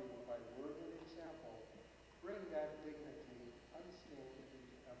 help you by word and example, bring that dignity unstained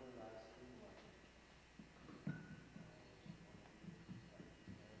into everlasting life.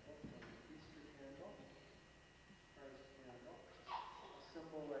 Easter candle, Christ candle, a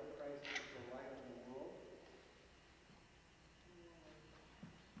symbol that Christ is the light of the world.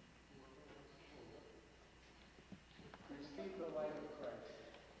 Receive the light of Christ.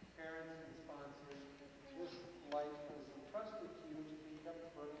 Parents and sponsors, this light is entrusted to you to be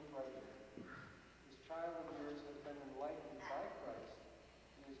kept burning brightly. This child of yours has been enlightened by Christ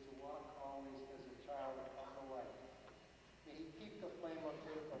and is to walk always as a child of the light. May he keep the flame of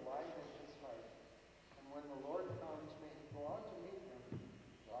faith alive in his heart. And when the Lord comes, may he go out to meet him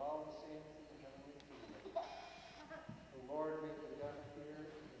with all the saints in the heavenly kingdom. The Lord make the deaf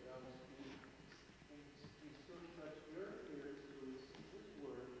hear and the dumb speak. He soon touch your ears to receive his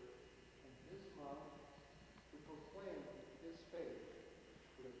word and his mouth to proclaim his faith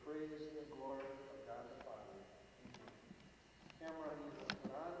to the praise and the glory of God the Father. Amen. Camron, you have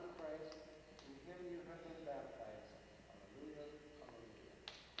put on Christ. In him you have been baptized. Hallelujah, hallelujah.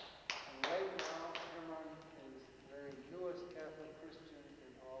 And right now, Camron is the very newest Catholic Christian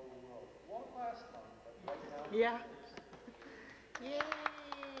in all the world. Won't last long, but right now. Yeah. Yay!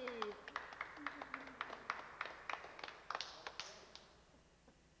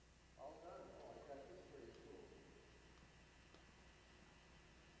 All done. Oh, I got this very cool.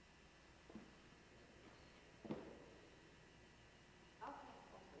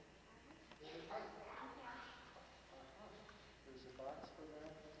 There's a box for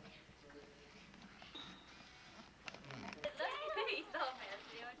that.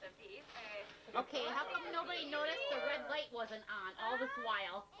 Okay, how come nobody noticed the red light wasn't on all this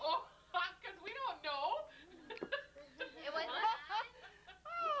while? Oh, because we don't know. It was on?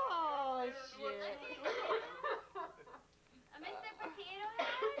 Oh, shit.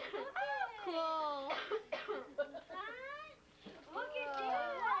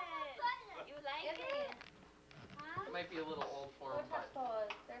 be a little old for him, but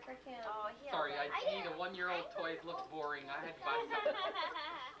toys. They're for Cam. Oh, he sorry, the 1-year-old toys looks boring. I had to buy something.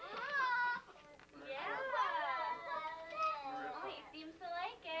 Yeah. Oh, he seems to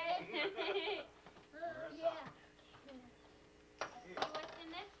like it. Yeah. Let's see what's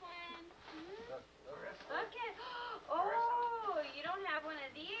in this one. Look at. Oh, you don't have one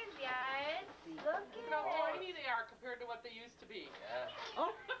of these yet. Look at Look how it. tiny they are compared to what they used to be. Yeah.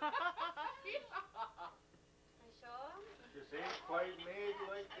 Oh. Show 'em. This ain't quite made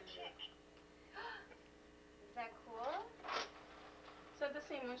like Is that cool? Is that the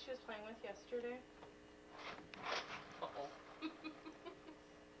same one she was playing with yesterday? Uh-oh.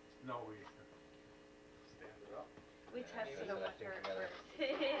 No, we stand it up. We tested them with her first.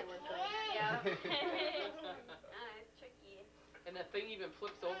 Yeah. Oh, it's tricky. And the thing even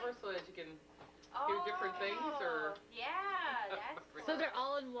flips over so that you can hear different things, or? Yeah, that's cool. So they're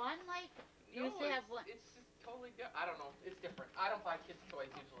all in one, like? You No, used to have one. it's just totally different. I don't know. It's different. I don't buy kids' toys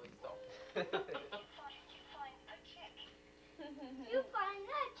usually, so. You find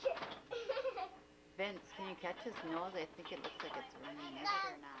that chick. Vince, can you catch his nose? I think it looks like it's running. Is it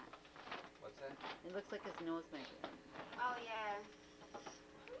or not? What's that? It looks like his nose might be running. Oh, yeah.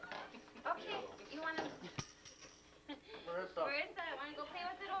 Okay, you want to... Marissa, Marissa, want to go play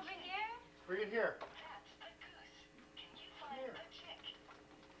with it over here? bring it here. Here.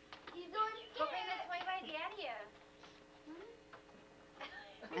 He's doing it. Go bring the toy by Daddy.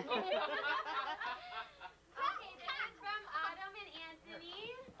 Okay, this is from Autumn and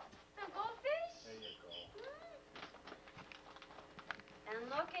Anthony. Some goldfish. There you go. And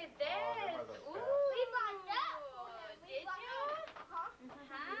look at Oh, this. them are the Ooh. best. We bought that. Did you?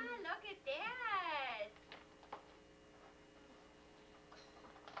 Look at that.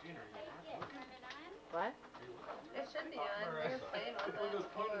 Gina, Turn it on. What? It should be on. We were playing with it.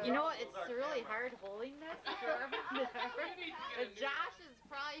 before. You know what? It's really hard holding this. But Josh is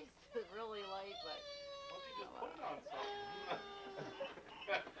probably really light, but. Why don't you just put it on something?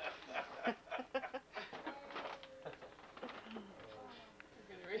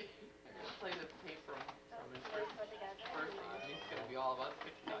 I'm gonna play this tape from his first birthday. It's gonna be all of us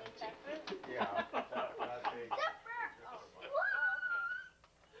picking on Jake. Yeah, that big.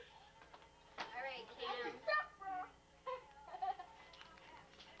 All right, Cam.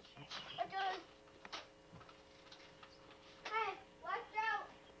 Hey, watch out.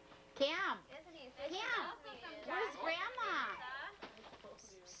 Cam, Isn't he? Cam, where's Grandma?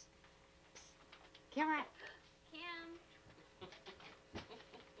 Camera. Cam.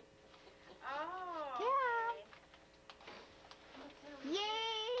 Oh. Cam.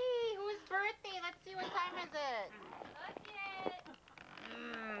 Yay! Whose birthday? Let's see, what time is it? Look it.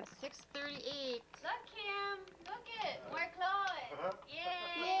 6:38. Look, Cam. Look it. More clothes. Uh-huh. Yay.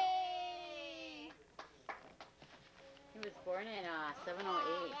 Yay! He was born in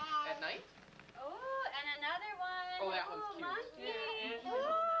 708. At night? Oh, and another one. Oh, that one's cute. Monkey.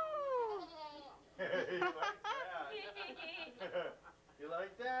 You like that? You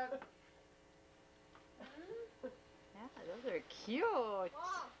like that? Yeah, those are cute.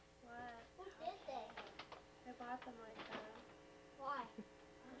 What? Who did they? I bought them like that. Why?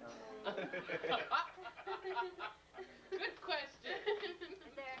 I don't know. Good question.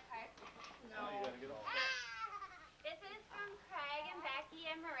 Is there a card? No. You gotta get all This is from Craig and Becky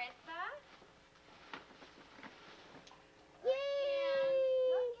and Marissa. Yay!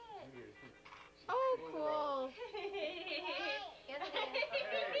 Look it. Oh, cool.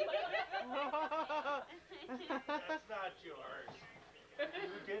 That's not yours.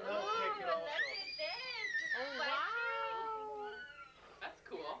 You're getting Ooh, us kicking look also. at this. Oh, wow. That's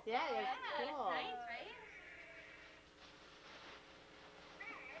cool. Yeah, it's Yeah, cool. it's nice, right?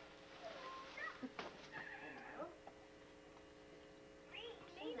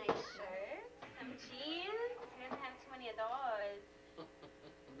 Nice shirt, some jeans. He doesn't have too many of those.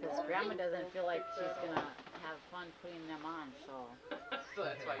 Because Grandma doesn't feel like she's going to have fun putting them on, so So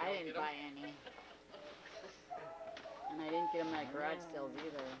that's why you I don't didn't get 'em. buy any. And I didn't get them at garage sales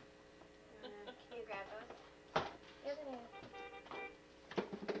either. Can you grab those?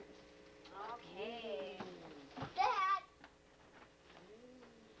 Okay. Dad!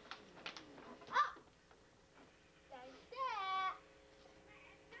 Oh! There's that!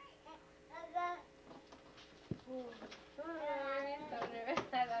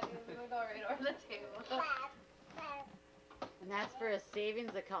 I thought he was going to go right over the table. And that's for a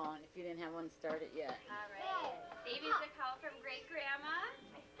savings account if you didn't have one started yet. Alright. Savings account from great grandma.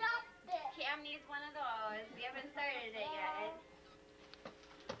 Cam needs one of those. We haven't started it yet.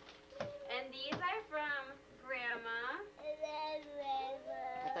 And these are from grandma.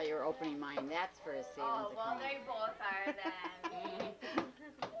 I thought thought you were opening mine. That's for a savings Oh, well, account. they both are then.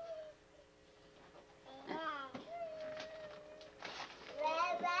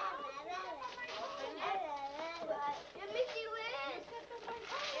 Let me see where it is.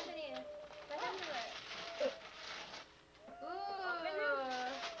 Anthony, let him do it. Ooh.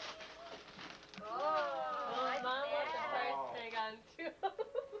 Oh, Mom what's wants the that? price tag on too.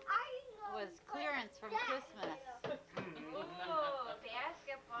 It was clearance from Christmas. Ooh,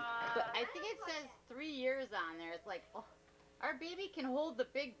 basketball. But I think it says 3 years on there. It's like, oh, our baby can hold the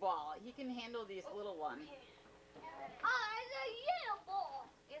big ball. He can handle these little ones. Oh, it's a yellow ball.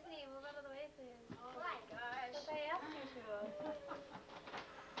 Anthony, move out of the way, please. Oh my gosh. But I asked you to.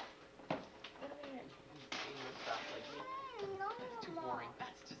 Dangerous stuff like me. That's too boring.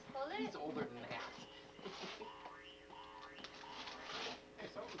 That's just, Hold he's it. older than that. Hey,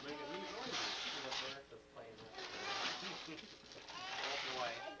 someone's making these noises. Marissa's playing with it. Oh boy.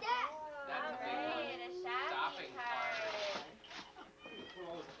 Dad. That's a big one. Alright, a shopping cart. Put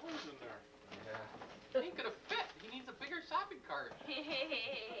all his toys in there. He ain't gonna fit. He needs a bigger shopping cart.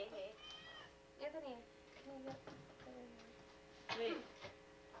 Anthony, can you get Wait.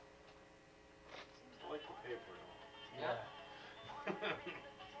 I like the paper. Yeah.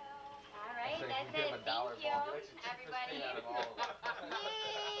 Alright, So you that's can give him it. a dollar Thank you, ball. He likes the cheapest everybody. thing out of all of them.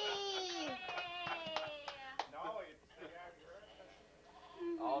 Yay! No, it's the accurate.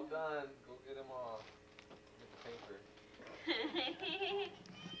 All done. Go get them all. Get the paper.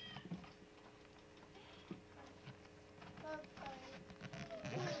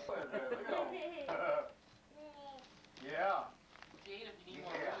 Yeah. Jane, if you need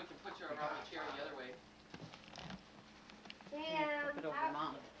more room, we can put you around the chair the other way. Sam, Put over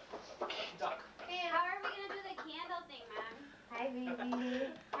mom. Duck. how are we gonna do the candle thing, Mom? Hi, baby.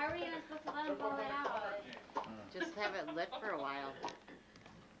 How are we gonna supposed to let him blow it out? Just have it lit for a while.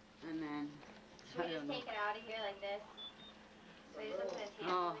 And then, Should we just take it out of here like this? So he's gonna put his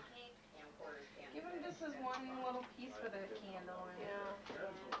hands on the cake? Give him just this one little piece with a candle in it.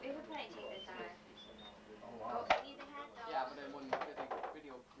 We could probably take this out. Oh, Oh, we need the hat though. Yeah, but then when the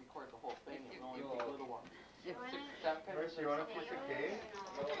video records the whole thing, it will only take a little one. if, 6 or 7 Chris, you want a piece of cake?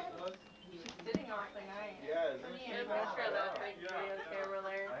 She's sitting awfully nice. Yeah, isn't she? Make sure the big video camera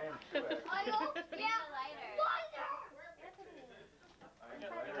there. I am too, actually. We need a lighter. It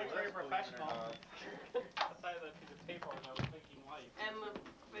looks very professional. Outside of that piece of paper, and I was thinking life. And the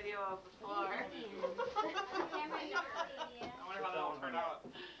video of the floor. Cameron, no idea. I wonder how that'll turn out.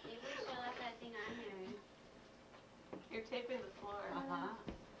 Maybe we should have left that thing on here. You're taping the floor. uh-huh.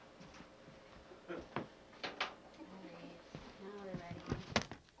 Now we're ready.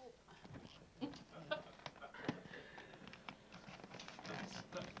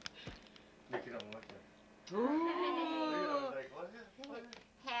 Look at him looking. Ooh. Like, what?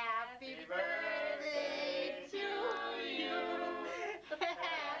 Happy birthday to you.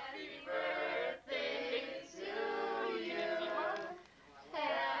 Happy birthday to you.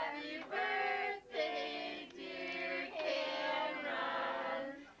 Happy birthday, dear Camron.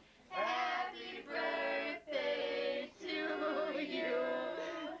 Happy birthday to you.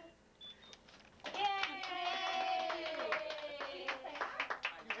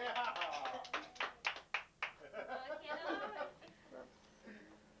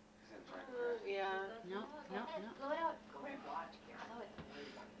 Yeah. No, no, no. Blow it out. Go and watch, Karen.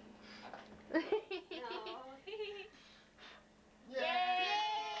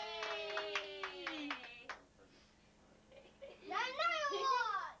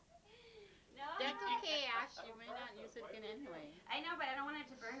 No. That's okay, Ash. You may not use it again anyway. I know, but I don't want it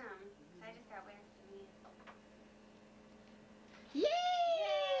to burn them. So I just got wax to me. Yay!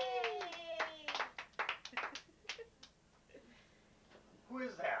 Who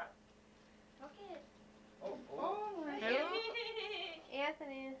is that? Okay. Oh, oh.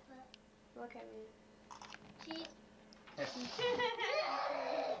 Anthony, look at me. Cheese.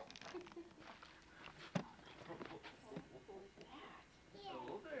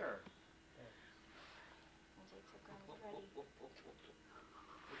 Hello there.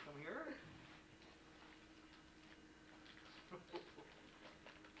 Come here.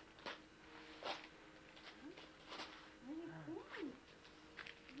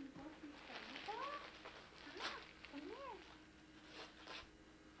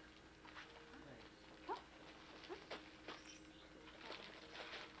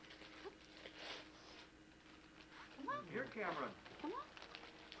 Here, Cameron. Come on.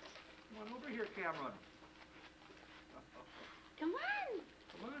 Come on over here, Cameron. Come on.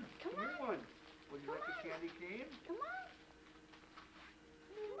 Come on. Come Here on. one. Would you like a candy cane? Come on.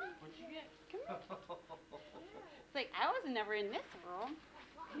 What'd you get? It's like, I was never in this room.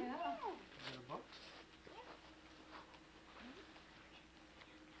 Yeah. Is it a book?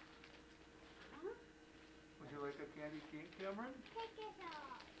 Would you like a candy cane, Cameron? Take it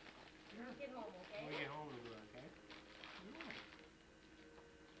off. Sure. Get home, okay? When we get home, we'll do it, okay? Yeah.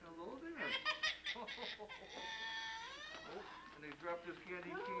 Hello there. Oh, and they dropped his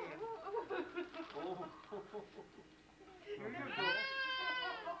candy cane. Oh. Here you go.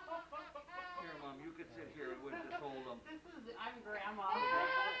 Here, Mom, you can sit here and we'll just hold them. I'm Grandma.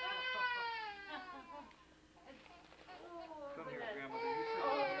 Come here, Grandmother. You sit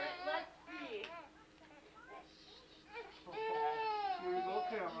down here. Let's see. Here you go,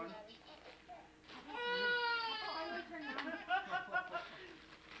 Cameron. How do I turn it on?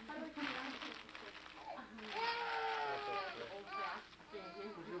 How do I turn it on?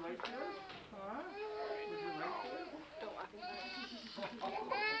 Would you like this? Huh? Would you like this?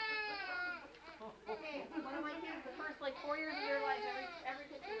 Okay, one of my kids, the first like 4 years of their life, every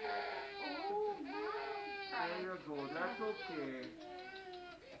kid should wear that. Oh, There you go. That's okay.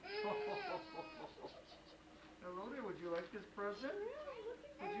 Hello there. Would you like this present?